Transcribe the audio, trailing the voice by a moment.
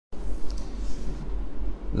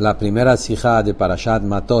La primera sijá de Parashat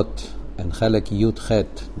Matot, en Helek Yud Het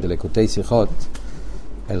de Lekutei Sijot,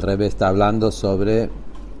 el Rebbe está hablando sobre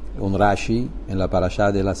un Rashi en la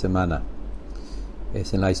Parashat de la semana.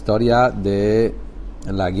 Es en la historia de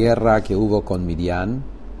la guerra que hubo con Midian.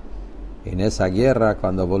 En esa guerra,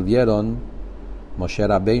 cuando volvieron, Moshe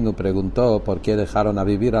Rabbeinu preguntó por qué dejaron a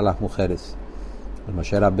vivir a las mujeres. Y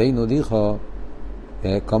Moshe Rabbeinu dijo,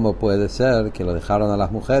 ¿cómo puede ser que lo dejaron a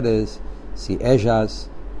las mujeres si ellas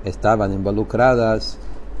estaban involucradas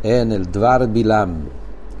en el Dvar Bilam,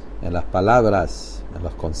 en las palabras, en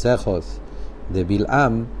los consejos de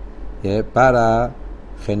Bilam, para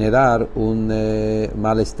generar un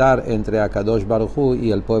malestar entre Akadosh Baruj Hu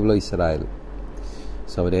y el pueblo de Israel?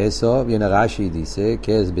 Sobre eso viene Rashi y dice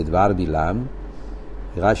que es Bidvar Bilam.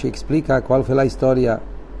 Y Rashi explica cuál fue la historia,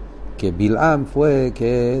 que Bilam fue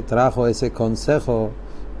que trajo ese consejo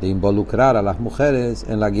de involucrar a las mujeres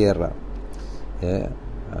en la guerra.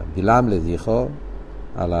 Bilam les dijo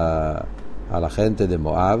a la gente de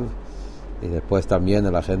Moab y después también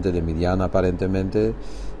a la gente de Midian, aparentemente,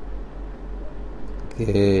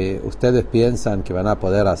 que ustedes piensan que van a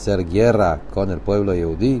poder hacer guerra con el pueblo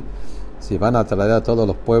yehudí. Si van a traer a todos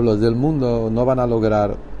los pueblos del mundo, no van a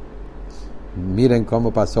lograr. Miren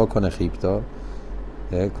cómo pasó con Egipto,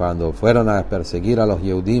 cuando fueron a perseguir a los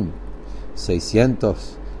Yehudim,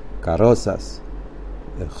 600 carrozas,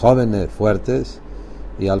 jóvenes fuertes,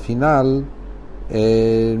 y al final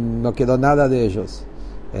no quedó nada de ellos.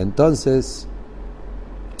 Entonces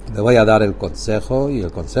le voy a dar el consejo, y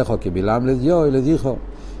el consejo que Bilam les dio, y les dijo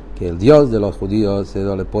que el Dios de los judíos,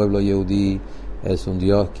 el pueblo yehudí, es un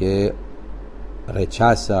Dios que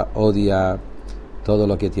rechaza, odia todo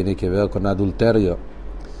lo que tiene que ver con adulterio.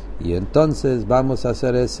 Y entonces vamos a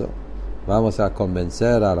hacer eso, vamos a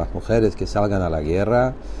convencer a las mujeres que salgan a la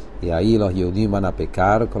guerra, y ahí los Yehudim van a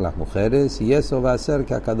pecar con las mujeres, y eso va a hacer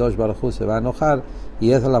que Akadosh Baruj Hu se va a enojar,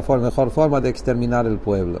 y esa es la mejor forma de exterminar el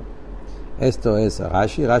pueblo. Esto es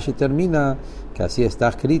Rashi. Rashi termina que así está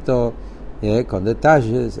escrito con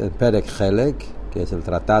detalles en Perek Helek, que es el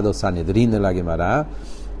tratado Sanedrín de la Gemara,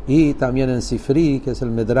 y también en Sifri, que es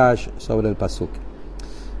el Medrash sobre el Pasuk.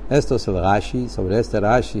 Esto es el Rashi. Sobre este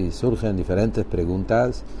Rashi surgen diferentes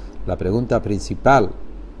preguntas. La pregunta principal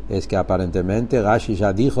es que aparentemente Rashi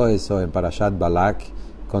ya dijo eso en Parashat Balak,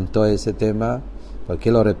 contó ese tema. ¿Por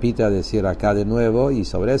qué lo repite a decir acá de nuevo? Y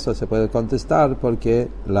sobre eso se puede contestar porque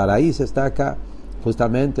la raíz está acá,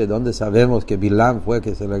 justamente donde sabemos que Bilam fue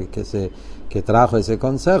que trajo ese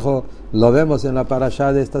consejo. Lo vemos en la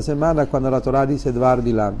Parashat de esta semana cuando la Torah dice Dvar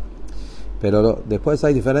Bilam. Pero después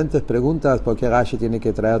hay diferentes preguntas por qué Rashi tiene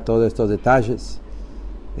que traer todos estos detalles.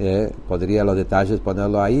 Podría los detalles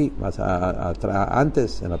ponerlo ahí más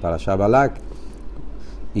antes en la Parashat Balak.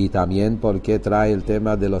 Y también por qué trae el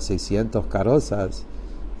tema de los 600 carrozas,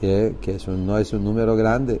 que no es un número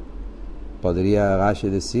grande. Podría Rashi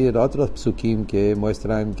decir otros psukim que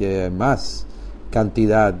muestran que hay más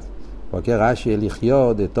cantidad. Porque Rashi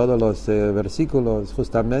eligió de todos los versículos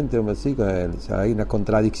justamente un versículo. Hay una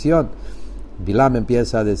contradicción. Bilam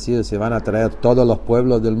empieza a decir se van a traer todos los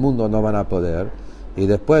pueblos del mundo, no van a poder. Y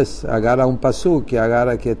después agarra un pasuk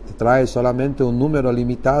que trae solamente un número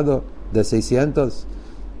limitado de 600.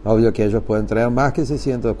 Obvio que ellos pueden traer más que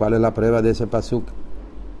 600. ¿Cuál es la prueba de ese pasuk?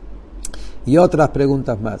 Y otras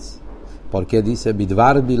preguntas más. ¿Por qué dice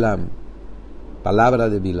Bidvar Bilam, palabra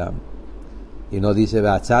de Bilam, y no dice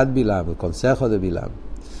Be'atzat Bilam, el consejo de Bilam?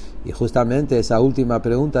 Y justamente esa última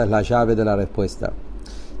pregunta es la llave de la respuesta.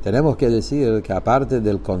 Tenemos que decir que aparte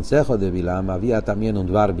del consejo de Bilam había también un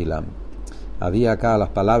Dvar Bilam. Había acá las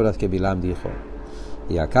palabras que Bilam dijo.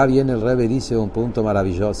 Y acá viene el Rebbe, dice un punto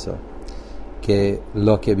maravilloso, que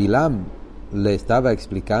lo que Bilam le estaba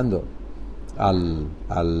explicando a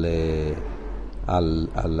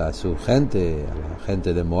su gente, a la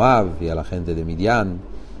gente de Moab y a la gente de Midian,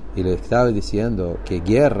 y le estaba diciendo que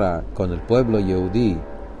guerra con el pueblo yehudí,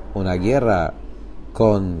 una guerra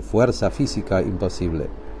con fuerza física, imposible,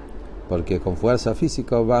 porque con fuerza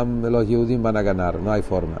física los yehudim van a ganar, no hay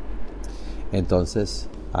forma. Entonces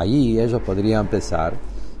ahí ellos podrían pensar,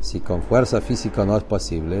 si con fuerza física no es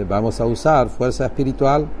posible, vamos a usar fuerza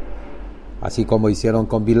espiritual, así como hicieron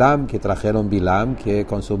con Bilam, que trajeron Bilam, que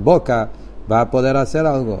con su boca va a poder hacer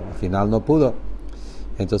algo. Al final no pudo.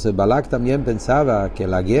 Entonces Balak también pensaba que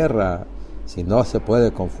la guerra, si no se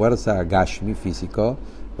puede con fuerza gashmi, físico,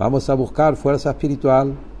 vamos a buscar fuerza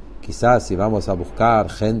espiritual. Quizás si vamos a buscar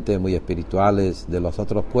gente muy espirituales de los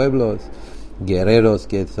otros pueblos, guerreros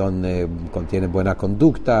que tienen buena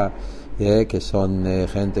conducta, que son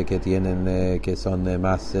gente que son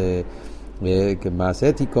más que más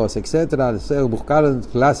éticos, etcétera, buscar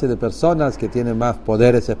clase de personas que tienen más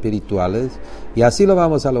poderes espirituales, y así lo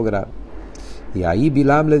vamos a lograr. Y ahí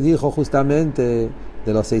Bilam le dijo justamente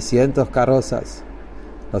de los 600 carrozas.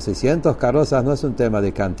 Los 600 carrozas no es un tema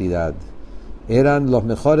de cantidad, eran los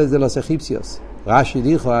mejores de los egipcios. Rashi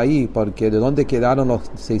dijo ahí, porque ¿de dónde quedaron los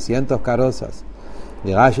 600 carrozas?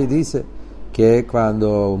 Y Rashi dice que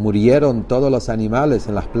cuando murieron todos los animales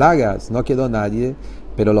en las plagas, no quedó nadie,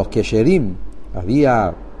 pero los Kesherim,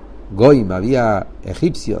 había Goim, había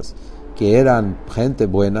egipcios que eran gente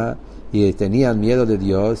buena y tenían miedo de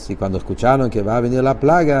Dios, y cuando escucharon que va a venir la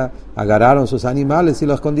plaga, agarraron sus animales y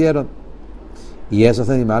los escondieron. Y esos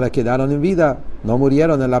animales quedaron en vida, no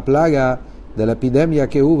murieron en la plaga de la epidemia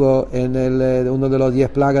que hubo en uno de los 10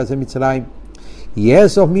 plagas de Mitzrayim. Y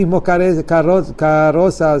esos mismos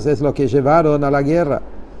carrozas es lo que llevaron a la guerra.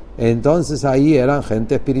 Entonces ahí eran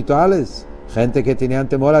gente espirituales, gente que tenían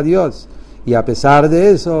temor a Dios. Y a pesar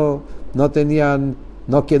de eso,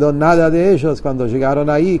 no quedó nada de ellos cuando llegaron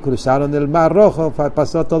ahí, cruzaron el Mar Rojo,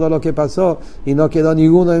 pasó todo lo que pasó y no quedó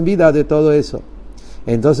ninguno en vida de todo eso.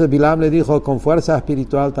 Entonces Bilam le dijo, con fuerza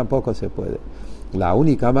espiritual tampoco se puede. La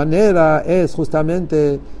única manera es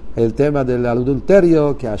justamente el tema del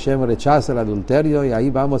adulterio, que Hashem rechaza el adulterio, y ahí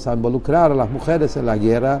vamos a involucrar a las mujeres en la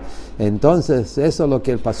guerra. Entonces eso es lo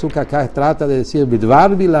que el pasuk acá trata de decir,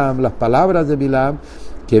 Bidvar Bilam, las palabras de Bilam,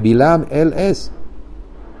 que Bilam, él es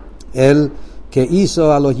el que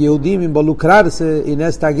hizo a los Yehudim involucrarse en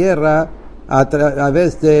esta guerra, a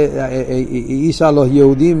través de hizo a los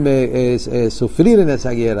Yehudim sufrir en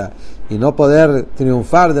esa guerra y no poder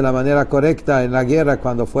triunfar de la manera correcta en la guerra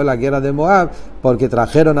cuando fue la guerra de Moab, porque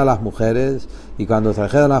trajeron a las mujeres, y cuando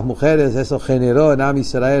trajeron a las mujeres eso generó en Am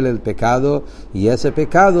Israel el pecado, y ese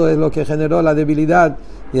pecado es lo que generó la debilidad,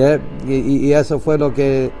 y eso fue lo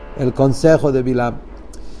que el consejo de Bilam.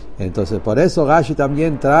 Entonces por eso Rashi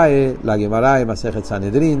también trae la Gemara en Masejet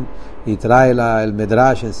Sanedrin y trae el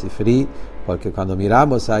Medrash en Sifri, porque cuando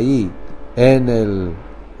miramos ahí en el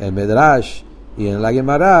Medrash y en la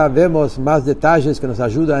Gemara vemos más detalles que nos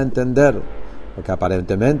ayudan a entender, porque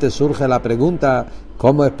aparentemente surge la pregunta,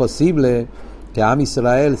 ¿cómo es posible que Am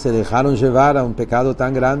Israel se dejaron llevar a un pecado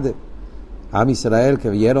tan grande? Am Israel, que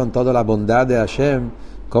vieron toda la bondad de Hashem,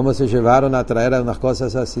 ¿cómo se llevaron a traer a unas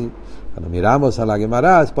cosas así? Cuando miramos a la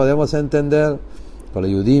Gemara podemos entender. Con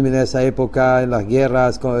los Yudim en esa época, en las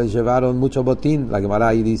guerras, llevaron mucho botín, la Gemara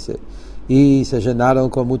ahí dice, y se llenaron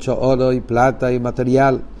con mucho oro y plata y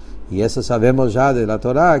material. Y eso sabemos ya de la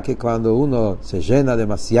Torah, que cuando uno se llena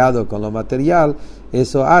demasiado con lo material,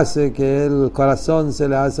 eso hace que el corazón se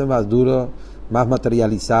le hace más duro, más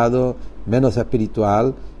materializado, menos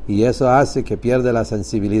espiritual, y eso hace que pierde la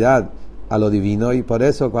sensibilidad a lo divino. Y por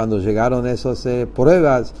eso cuando llegaron esas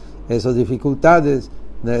pruebas, esas dificultades,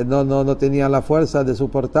 no tenían la fuerza de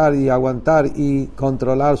soportar y aguantar y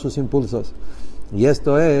controlar sus impulsos. Y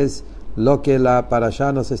esto es lo que la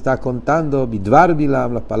parashá nos está contando. Bidvar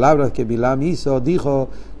Bilam, las palabras que Bilam dijo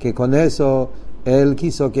que con eso él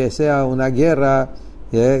quiso que sea una guerra,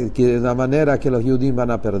 que de una manera que los Yudim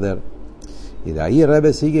van a perder. Y de ahí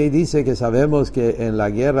Rebbe sigue y dice que sabemos que en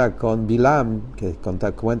la guerra con Bilam, que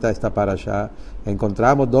cuenta esta parashá,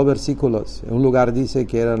 encontramos 2 versículos. En un lugar dice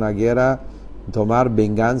que era una guerra tomar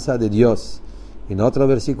venganza de Dios, y en otro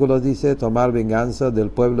versículo dice tomar venganza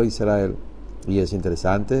del pueblo de Israel. Y es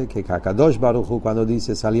interesante que Kadosh Baruj Hu, cuando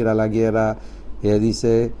dice salir a la guerra, él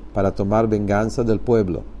dice para tomar venganza del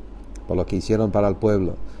pueblo, por lo que hicieron para el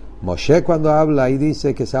pueblo. Moshe, cuando habla y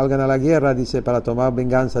dice que salgan a la guerra, dice para tomar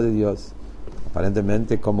venganza de Dios.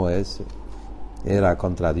 Aparentemente, ¿cómo es? ¿Era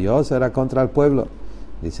contra Dios o era contra el pueblo?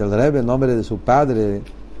 Dice el Rebbe, en nombre de su padre,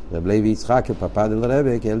 Reb Levi Yitzhak, el papá del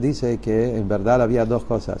Rebbe, que él dice que en verdad había 2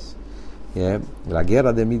 cosas. En la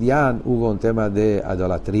guerra de Midian hubo un tema de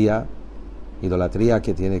idolatría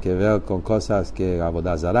que tiene que ver con cosas que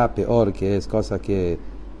Avodah Zará, peor, que es cosas que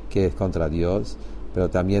es contra Dios, pero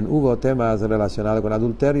también hubo temas relacionados con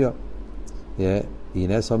adulterio, y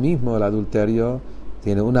en eso mismo el adulterio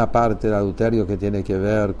tiene una parte del adulterio que tiene que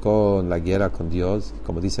ver con la guerra con Dios,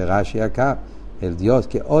 como dice Rashi acá, el Dios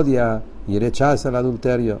que odia y rechaza el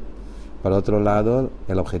adulterio. Por otro lado,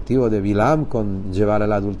 el objetivo de Bilam con llevar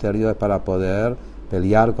el adulterio es para poder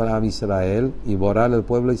pelear con Am Israel y borrar el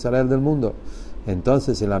pueblo de Israel del mundo.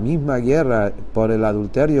 Entonces, en la misma guerra por el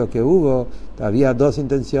adulterio que hubo, había 2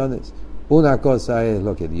 intenciones. Una cosa es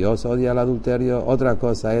lo que Dios odia el adulterio, otra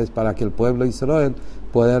cosa es para que el pueblo de Israel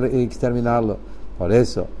pueda exterminarlo. Por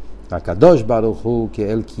eso, Kadosh Baruj Hu,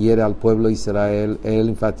 que él quiere al pueblo de Israel, él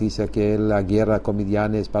enfatiza que la guerra con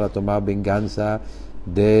Midian es para tomar venganza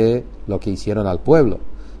de lo que hicieron al pueblo.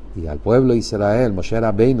 Y al pueblo Israel, Moshe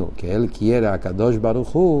Rabbeinu, que él quiere a Kadosh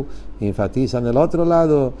Baruj Hu, enfatiza en el otro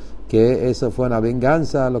lado que eso fue una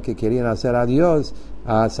venganza, lo que querían hacer a Dios,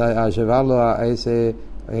 a llevarlo a ese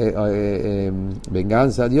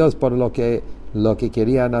venganza a Dios por lo que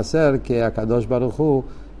querían hacer, que a Kadosh Baruj Hu,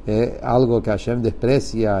 algo que Hashem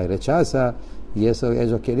desprecia y rechaza, y eso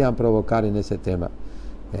ellos querían provocar en ese tema.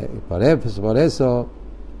 Por eso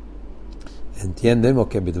entendemos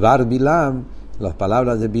que Bidvar Bilam, las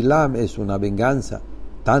palabras de Bilam, es una venganza,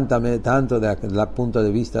 tanto desde el punto de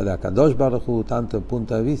vista de Akadosh Baruj Hu, tanto desde el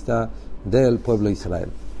punto de vista del pueblo de Israel.